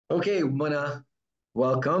Okay, Muna,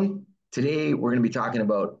 welcome. Today we're going to be talking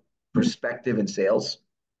about perspective in sales.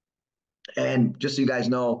 And just so you guys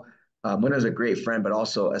know, Muna is a great friend, but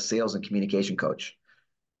also a sales and communication coach.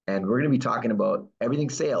 And we're going to be talking about everything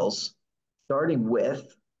sales, starting with,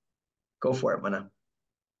 go for it, Muna.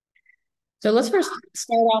 So let's first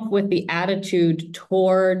start off with the attitude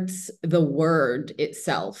towards the word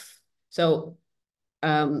itself. So,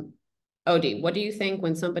 um, Oudi, what do you think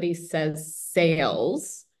when somebody says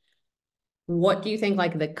sales? What do you think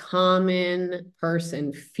like the common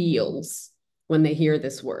person feels when they hear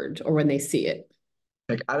this word or when they see it?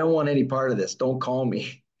 Like, I don't want any part of this. Don't call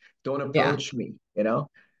me. Don't Yeah. approach me. I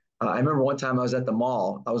remember one time I was at the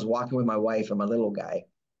mall. I was walking with my wife and my little guy,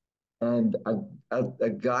 and a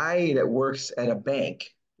guy that works at a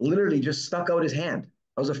bank literally just stuck out his hand.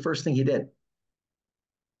 That was the first thing he did.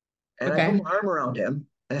 And I put Okay. my arm around him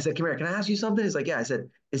and I said, "Come here, can I ask you something?" He's like, "Yeah." I said,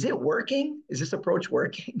 "Is it working? Is this approach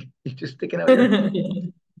working?" You're just sticking out your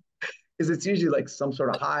hand. Because it's usually like some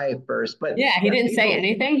sort of high first. But Yeah, he yeah, didn't say people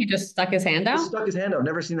anything. He just stuck his hand just out. stuck his hand out. I've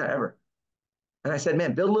never seen that ever. And I said,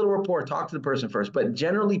 "Man, build a little rapport, talk to the person first." But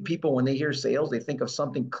generally, people, when they hear sales, they think of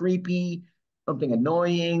something creepy, something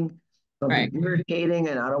annoying, something Right. irritating,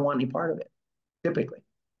 and I don't want any part of it, typically.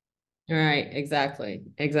 Right. Exactly.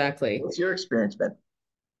 Exactly. What's your experience been?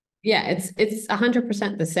 Yeah, it's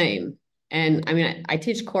 100% the same. And I mean, I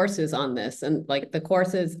teach courses on this, and like the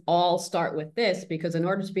courses all start with this because in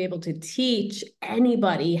order to be able to teach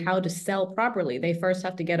anybody how to sell properly, they first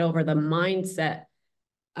have to get over the mindset,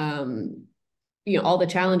 um, all the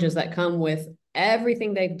challenges that come with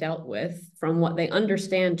everything they've dealt with from what they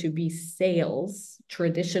understand to be sales,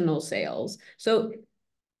 traditional sales. So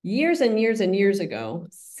years and years and years ago,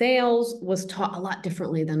 sales was taught a lot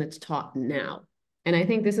differently than it's taught now. And I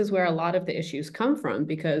think this is where a lot of the issues come from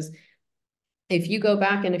because if you go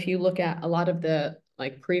back and if you look at a lot of the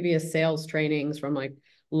like previous sales trainings from like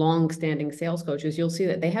long-standing sales coaches, you'll see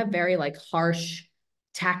that they have very like harsh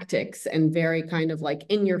tactics and very kind of like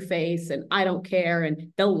in your face and I don't care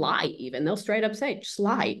and they'll lie even. They'll straight up say, just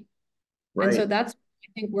lie. And so Right. that's what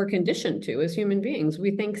I think we're conditioned to as human beings.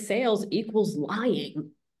 We think sales equals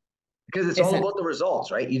lying. Because it's all about the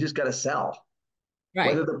results, right? You just got to sell,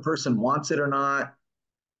 whether Right. the person wants it or not,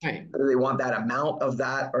 Right. whether they want that amount of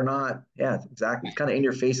that or not. Yeah, exactly. It's Right. kind of in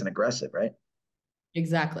your face and aggressive, right?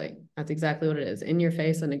 Exactly. That's exactly what it is. In your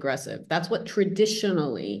face and aggressive. That's what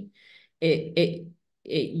traditionally it it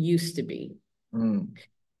it used to be. Mm.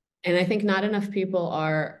 And I think not enough people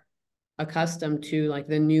are accustomed to like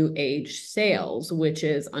the new age sales, which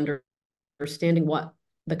is understanding what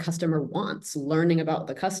the customer wants, learning about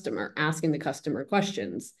the customer, asking the customer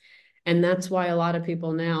questions. And that's why a lot of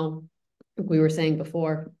people now, like we were saying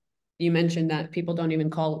before, you mentioned that people don't even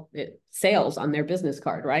call it sales on their business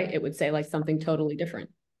card, right? It would say like something totally different.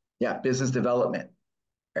 Yeah, business development,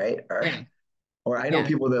 right? Yeah. Or I know Yeah.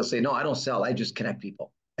 people that'll say, "No, I don't sell. I just connect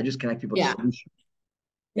people. I just connect people to Yeah. solutions."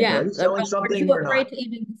 Like, are Yeah. you But selling we're something too or afraid not? to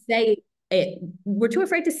even say it. We're too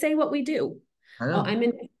afraid to say what we do. I Oh, know. I'm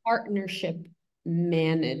in partnership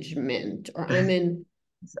management, or I'm in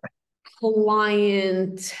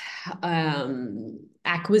client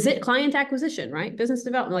client acquisition, right? Business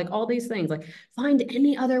development, like all these things. Like find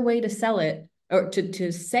any other way to sell it or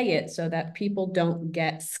to say it so that people don't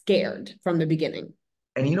get scared from the beginning.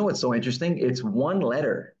 And you know what's so interesting? It's one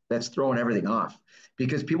letter that's throwing everything off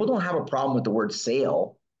because people don't have a problem with the word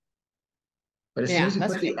sale. But as soon as Yeah, you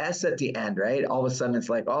that's put the S at the end, right, all of a sudden it's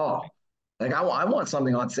like, oh, like I want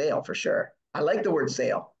something on sale for sure. I like the word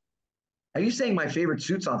sale. Are you saying my favorite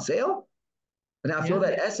suit's on sale? And now throw yeah,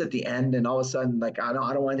 that S at the end, and all of a sudden, like I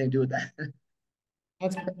don't want anything to do with that.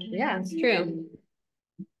 yeah, it's true.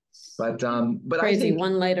 But I Crazy. think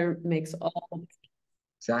One letter makes all.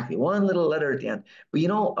 exactly one little letter at the end.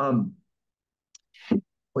 But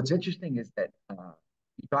what's interesting is that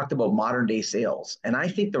you talked about modern day sales, and I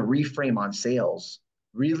think the reframe on sales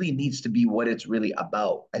really needs to be what it's really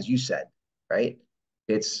about, as you said, right?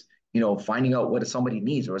 It's finding out what somebody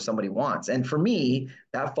needs or what somebody wants, and for me,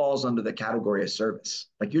 that falls under the category of service.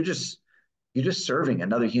 Like you're just serving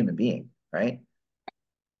another human being, right?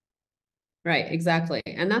 Right, exactly.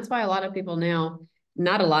 And that's why a lot of people now,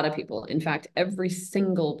 not a lot of people, in fact, every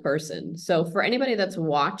single person. So for anybody that's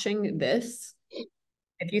watching this,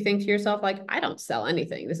 if you think to yourself, like, I don't sell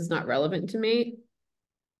anything, this is not relevant to me,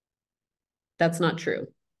 that's not true.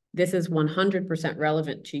 This is 100%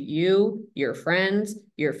 relevant to you, your friends,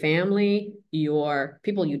 your family, your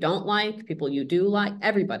people you don't like, people you do like,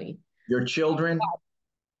 everybody. Your children,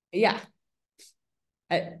 Yeah.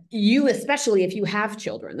 You, especially if you have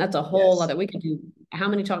children, that's a whole yes, other, we could do, how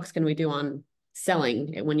many talks can we do on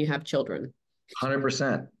selling when you have children?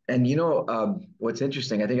 100%. And what's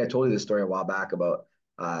interesting, I think I told you this story a while back about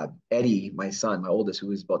Eddie, my son, my oldest, who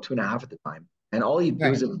was about 2.5 at the time. And it Right.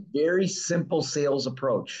 was a very simple sales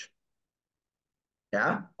approach.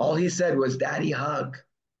 Yeah. All he said was, Daddy, hug.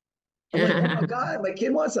 I'm like, oh my God, my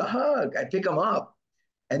kid wants a hug. I pick him up.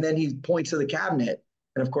 And then he points to the cabinet.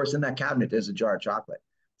 And of course, in that cabinet, there's a jar of chocolate.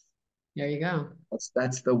 There you go.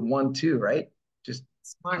 That's the one, two, right? Just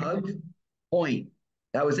Smart. hug, point.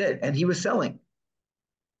 That was it. And he was selling.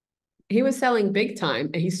 He was selling big time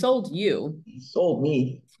and he sold you. He sold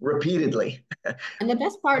me repeatedly. And the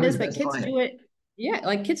best I'm part his is that best kids client. do it. Yeah,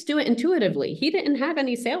 like kids do it intuitively. He didn't have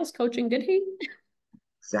any sales coaching, did he?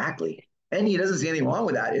 Exactly. And he doesn't see anything wrong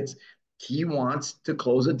with that. He wants to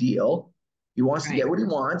close a deal. He wants to get Right. what he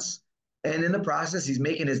wants. And in the process, he's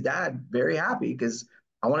making his dad very happy because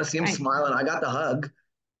I want to see him Right. smile and I got the hug.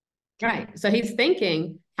 Right. So he's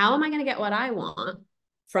thinking, how am I going to get what I want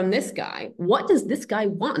from this guy? What does this guy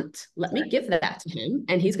want? Let me give that to him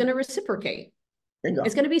and he's going to reciprocate. There you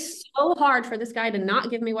It's go. going to be so hard for this guy to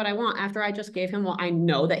not give me what I want after I just gave him what I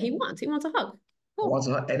know that he wants. He wants a hug. Cool.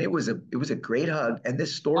 And it was a great hug. And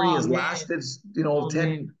this story Oh has man. lasted, Oh 10,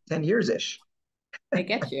 man. 10 years ish. They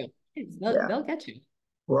get you. Yeah. They'll get you.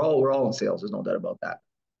 We're all in sales. There's no doubt about that.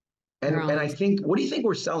 We're And all I in. think, what do you think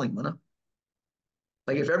we're selling, Muna?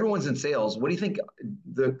 Like if everyone's in sales, what do you think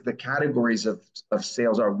the categories of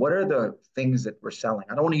sales are? What are the things that we're selling?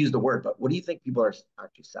 I don't want to use the word, but what do you think people are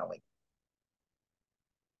actually selling?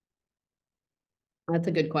 That's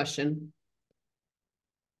a good question.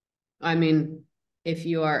 I mean, if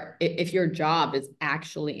your job is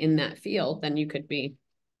actually in that field, then you could be,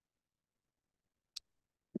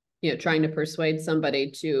 trying to persuade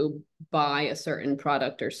somebody to buy a certain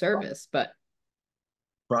product or service. But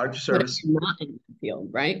Product or what if service? you're not in the field,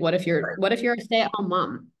 right? Right. What if you're a stay-at-home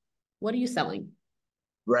mom? What are you selling?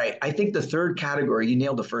 Right. I think the third category, you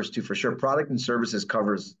nailed the first two for sure. Product and services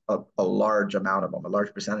covers a large amount of them, a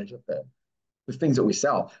large percentage of the things that we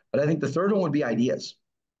sell. But I think the third one would be ideas.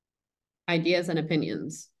 Ideas and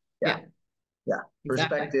opinions. Yeah. Yeah, Yeah.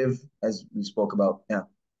 exactly. Perspective, as we spoke about. Yeah.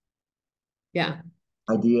 Yeah.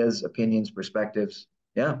 Ideas, opinions, perspectives.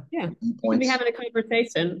 Yeah. Yeah. You can be Points. having a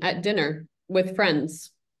conversation at dinner with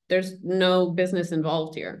friends. There's no business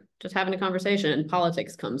involved here. Just having a conversation and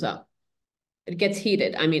politics comes up. It gets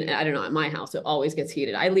heated. I mean, I don't know, at my house, it always gets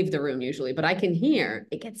heated. I leave the room usually, but I can hear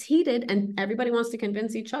it gets heated and everybody wants to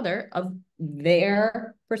convince each other of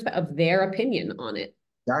their perspective, of their opinion on it.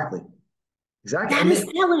 Exactly. Exactly. That is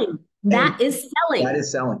selling. And That is that selling.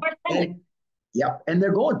 is selling. Or And selling. yep. And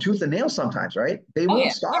they're going tooth and nail sometimes, right? They Oh won't yeah.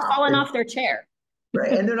 They're stop. falling off their chair.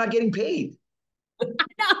 Right. And they're not getting paid. No.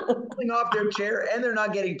 Falling off their chair and they're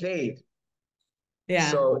not getting paid.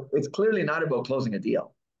 Yeah, So it's clearly not about closing a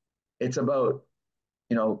deal. It's about,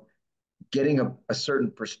 you know, getting a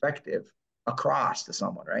certain perspective across to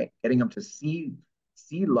someone, right? Getting them to see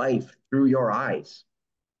life through your eyes.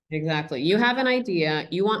 exactly. You have an idea.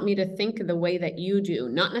 You want me to think the way that you do,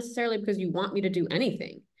 not necessarily because you want me to do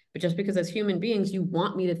anything, but just because as human beings, you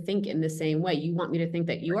want me to think in the same way. You want me to think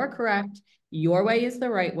that you are correct, your way is the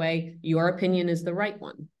right way, your opinion is the right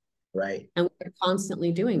one. Right. And we're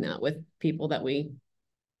constantly doing that with people that we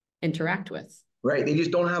interact with. Right. They just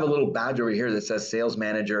don't have a little badge over here that says sales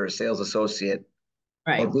manager or sales associate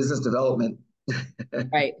or Right. business development.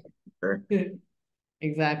 Right.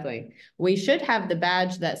 Exactly. We should have the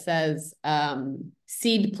badge that says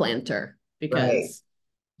seed planter Right. because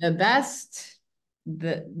the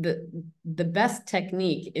best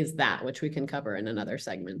technique is that, which we can cover in another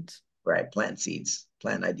segment. Right. Plant seeds,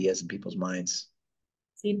 plant ideas in people's minds.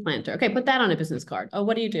 Seed planter. Okay, put that on a business card. Oh,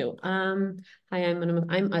 what do you do? Hi,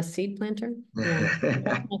 I'm a seed planter.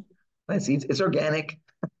 Yeah. Plant seeds. It's organic.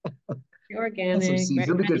 Plant some Organic, seeds. right?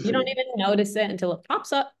 It'll be good You for don't you. even notice it until it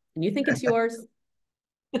pops up and you think it's yours.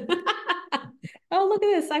 Oh, look at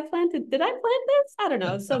this. I planted. Did I plant this? I don't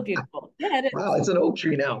know. It's so beautiful. Yeah, it Wow, is. it's an oak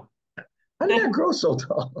tree now. How did that grow so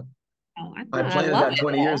tall? Oh, I I planted love that it.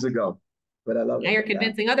 20 years ago, but I love Now it. you're Yeah.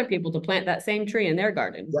 convincing other people to plant that same tree in their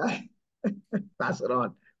garden. Yeah. Pass it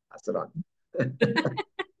on. Pass it on.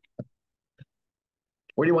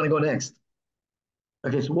 Where do you want to go next?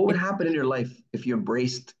 Okay, so what would happen in your life if you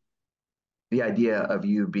embraced the idea of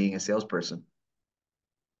you being a salesperson?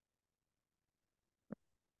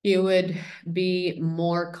 You would be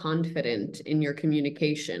more confident in your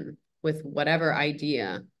communication with whatever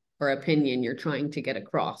idea or opinion you're trying to get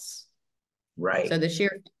across. Right. So the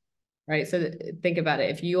sheer, right? So think about it.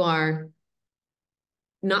 If you are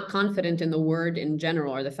not confident in the word in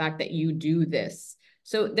general or the fact that you do this.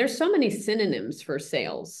 So there's so many synonyms for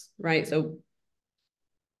sales, right? So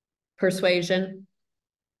persuasion,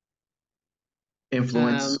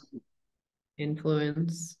 Influence. Um,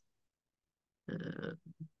 influence. Uh,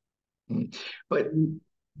 Mm. But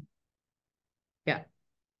yeah,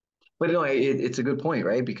 no, it's a good point,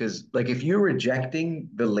 right? Because like if you're rejecting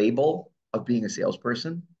the label of being a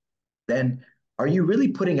salesperson, then are you really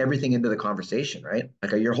putting everything into the conversation, right?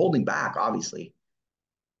 Like you're holding back, obviously.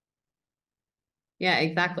 yeah,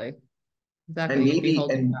 exactly. And Exactly. You'd be maybe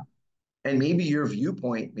holding back. and maybe your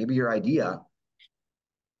viewpoint, maybe your idea,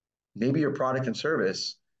 maybe your product and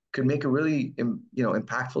service could make a really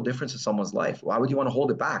impactful difference in someone's life. Why would you want to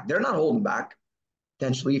hold it back? They're not holding back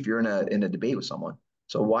potentially if you're in a debate with someone.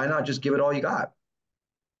 So why not just give it all you got?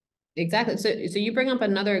 Exactly. So you bring up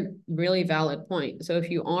another really valid point. So if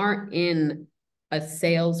you are in a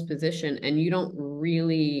sales position and you don't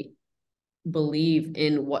really believe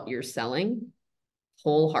in what you're selling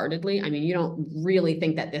wholeheartedly, I mean, you don't really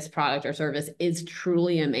think that this product or service is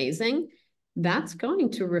truly amazing, that's going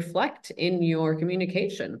to reflect in your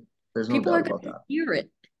communication. There's no People are doubt going about to that. hear it.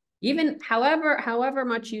 Even however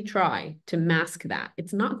much you try to mask that,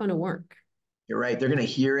 it's not going to work. You're right. They're going to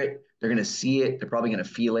hear it. They're going to see it. They're probably going to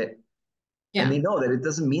feel it. And they Yeah. know that it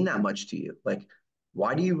doesn't mean that much to you. Like,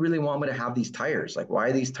 why do you really want me to have these tires? Like, why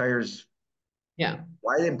are these tires, Yeah.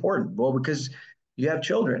 why are they important? Well, because you have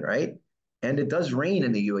children, right? And it does rain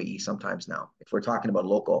in the UAE sometimes now, if we're talking about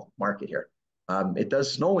local market here. It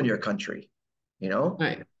does snow in your country, you know?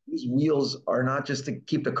 Right. These wheels are not just to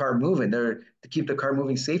keep the car moving, they're to keep the car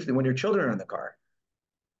moving safely when your children are in the car.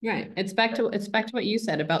 Right. It's back to what you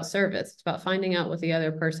said about service. It's about finding out what the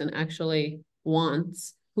other person actually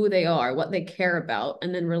wants, who they are, what they care about,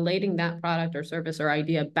 and then relating that product or service or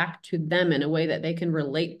idea back to them in a way that they can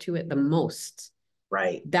relate to it the most.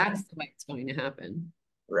 Right. That's the way it's going to happen.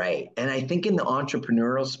 Right. And I think in the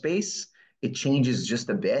entrepreneurial space, it changes just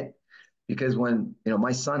a bit because when,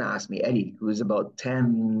 my son asked me, Eddie, who is about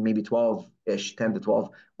 10, maybe 12-ish, 10 to 12,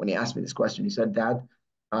 when he asked me this question, he said, Dad,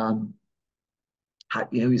 um,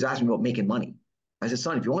 he was asking me about making money. I said,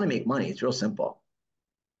 son, if you want to make money, it's real simple.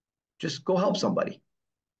 Just go help somebody.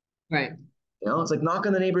 Right. It's like knock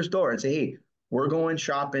on the neighbor's door and say, hey, we're going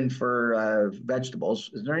shopping for vegetables.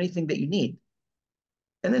 Is there anything that you need?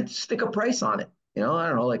 And then stick a price on it. I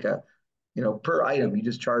don't know, like per item, you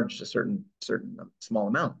just charge a certain small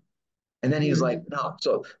amount. And then he's like, Mhm.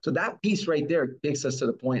 no. So that piece right there takes us to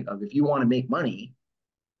the point of if you want to make money,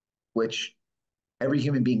 which every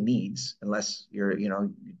human being needs, unless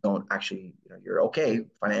you don't actually, you're okay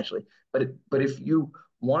financially. But if you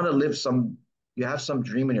want to you have some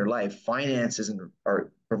dream in your life, finances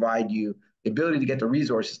or provide you the ability to get the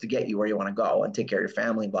resources to get you where you want to go and take care of your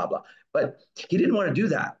family and blah blah. But he didn't want to do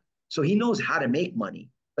that. So he knows how to make money,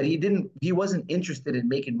 but he wasn't interested in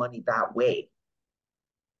making money that way.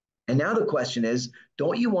 And now the question is,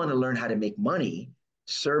 don't you want to learn how to make money,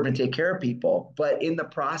 serve and take care of people, but in the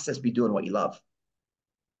process be doing what you love?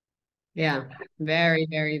 Yeah. Very,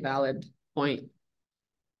 very valid point.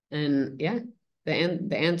 And yeah, the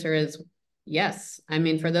answer is yes. I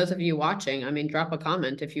mean, for those of you watching, I mean, drop a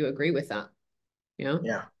comment if you agree with that, you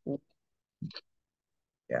Yeah. know?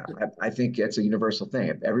 Yeah. I think it's a universal thing.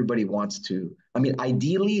 If everybody wants to, I mean,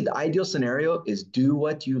 ideally, the ideal scenario is do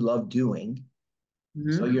what you love doing.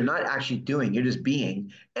 So Mhm. you're not actually doing, you're just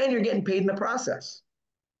being, and you're getting paid in the process.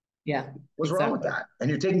 Yeah, What's wrong with exactly. that? And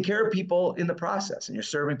you're taking care of people in the process and you're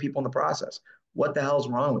serving people in the process. What the hell's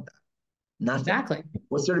wrong with that? Nothing. Exactly.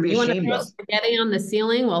 What's there to be You want to ashamed throw of? spaghetti on the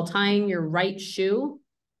ceiling while tying your right shoe?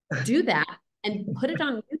 Do that and put it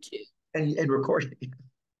on YouTube. And record it.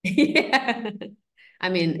 Yeah. I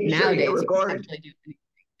mean, Make sure you hit nowadays you can record. actually do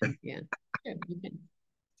anything. Yeah. Sure, you can.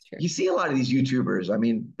 Sure. You see a lot of these YouTubers. I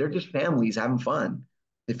mean, they're just families having fun.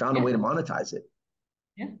 They found a Yeah. way to monetize it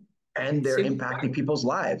Yeah. and they're Super impacting smart. people's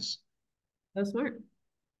lives. So smart.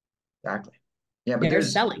 Exactly. Yeah, but They're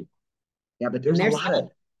selling. And there's a they're lot selling.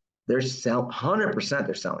 of they're selling 100%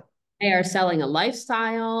 they're selling. They are selling a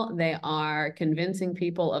lifestyle. They are convincing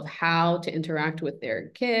people of how to interact with their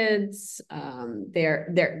kids.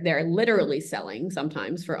 They're literally selling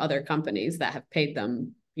sometimes for other companies that have paid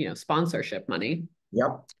them, sponsorship money.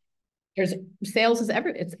 Yep. There's sales is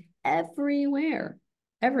it's everywhere,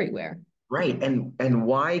 everywhere. Right. And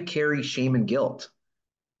why carry shame and guilt?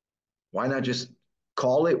 Why not just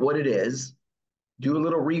call it what it is? Do a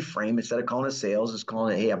little reframe instead of calling it sales, just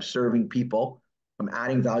calling it, hey, I'm serving people. I'm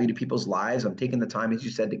adding value to people's lives. I'm taking the time, as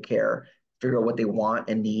you said, to care, figure out what they want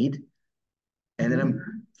and need. And then I'm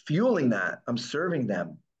Mhm. fueling that. I'm serving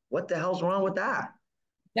them. What the hell's wrong with that?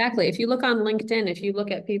 Exactly. If you look on LinkedIn, if you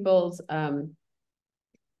look at people's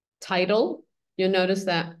title, you'll notice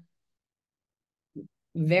that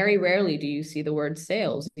very rarely do you see the word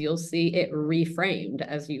sales. You'll see it reframed,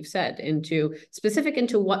 as you've said, into specific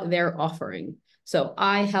into what they're offering. So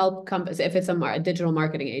I help companies, if it's a digital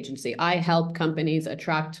marketing agency, I help companies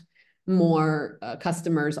attract more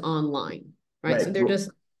customers online, right? So Right. they're just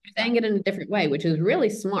saying it in a different way, which is really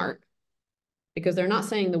smart because they're not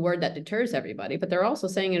saying the word that deters everybody, but they're also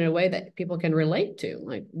saying it in a way that people can relate to.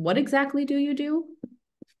 Like, what exactly do you do?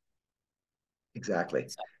 Exactly.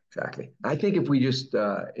 So, Exactly. I think if we just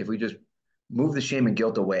move the shame and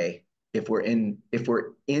guilt away, if we're in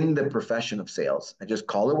the profession of sales and just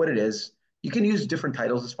call it what it is, you can use different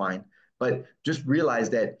titles, it's fine, but just realize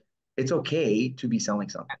that it's okay to be selling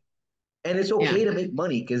something. And it's yeah, okay to make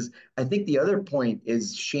money because I think the other point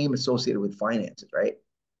is shame associated with finances, right?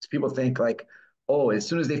 So people think like, oh, as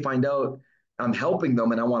soon as they find out I'm helping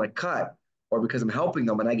them and I want to cut, or because I'm helping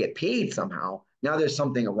them and I get paid somehow, now there's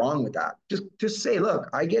something wrong with that. Just say, look,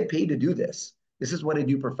 I get paid to do this. This is what I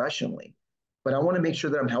do professionally. But I want to make sure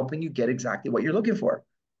that I'm helping you get exactly what you're looking for.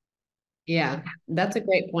 yeah, that's a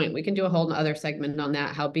great point. We can do a whole other segment on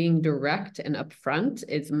that, how being direct and upfront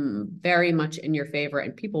is very much in your favor,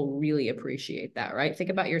 and people really appreciate that, right? Think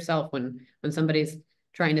about yourself when somebody's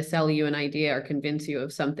trying to sell you an idea or convince you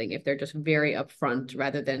of something, if they're just very upfront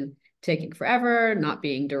rather than taking forever, not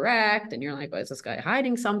being direct, and you're like, well, is this guy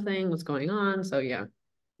hiding something? What's going on? So yeah,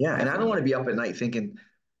 Yeah, and I don't want definitely. to be up at night thinking,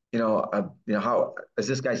 how is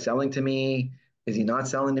this guy selling to me? Is he not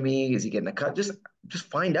selling to me? Is he getting a cut? Just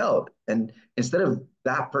find out. And instead of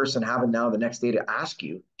that person having now the next day to ask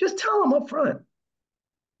you, just tell them up front.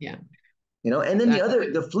 Yeah, And then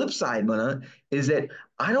exactly. the flip side, Muna, is that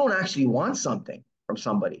I don't actually want something from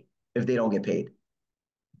somebody if they don't get paid.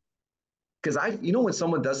 Because when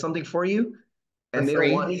someone does something for you For and they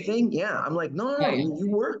don't want free. anything, yeah, I'm like, no, no, Yeah, no, yeah. you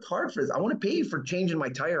worked hard for this. I want to pay you for changing my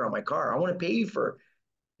tire on my car. I want to pay you for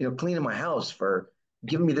cleaning my house, for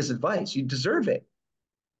giving me this advice. You deserve it.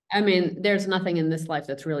 I mean, there's nothing in this life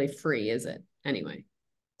that's really free, is it? Anyway,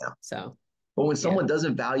 Yeah. so But when yeah. someone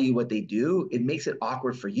doesn't value what they do, it makes it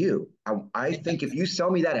awkward for you. I think if you sell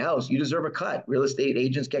me that house, you deserve a cut. Real estate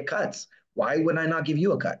agents get cuts. Why would I not give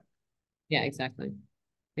you a cut? Yeah, exactly.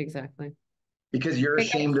 Exactly. Because you're Okay,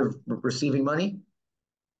 ashamed guys. of receiving money?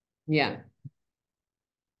 Yeah,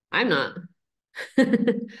 I'm not.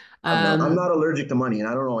 I'm not um, allergic to money, and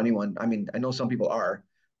I don't know anyone. I mean, I know some people are,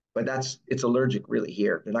 but it's allergic really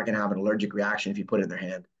here. They're not going to have an allergic reaction if you put it in their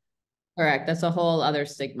hand. correct. That's a whole other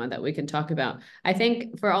stigma that we can talk about. I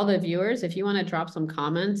think for all the viewers, if you want to drop some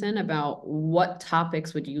comments in about what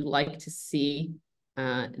topics would you like to see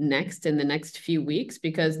next in the next few weeks,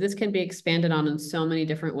 because this can be expanded on in so many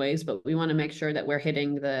different ways, but we want to make sure that we're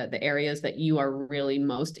hitting the areas that you are really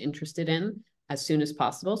most interested in as soon as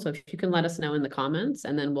possible. So if you can let us know in the comments,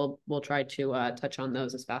 and then we'll try to touch on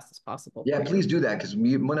those as fast as possible Yeah, for please you. do that because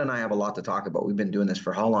Muna and I have a lot to talk about. We've been doing this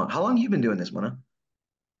for how long? How long have you been doing this, Muna?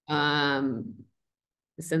 Um,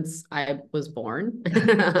 since I was born.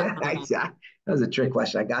 Exactly. That was a trick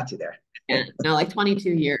question. I got you there. Yeah, no, like 22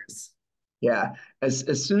 years. Yeah.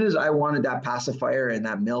 As soon as I wanted that pacifier and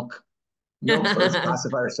that milk first,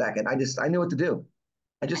 pacifier second, I knew what to do.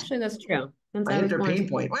 Actually, that's true. Since I I hit was their born. pain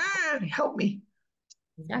point. Ah, help me.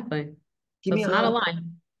 Exactly. Give So me it's a not a hug. lie.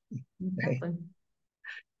 Okay. Exactly.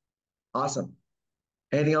 Awesome.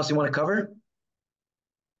 Anything else you want to cover?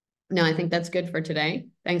 No, I think that's good for today.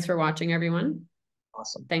 Thanks for watching, everyone.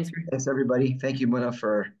 Awesome. Thanks for Thanks, everybody. Thank you, Muna,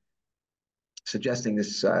 for suggesting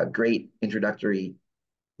this great introductory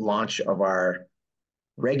launch of our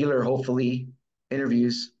regular, hopefully,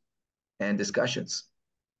 interviews and discussions.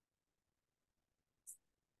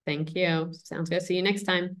 thank you. Sounds good. See you next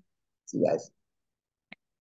time. See you guys.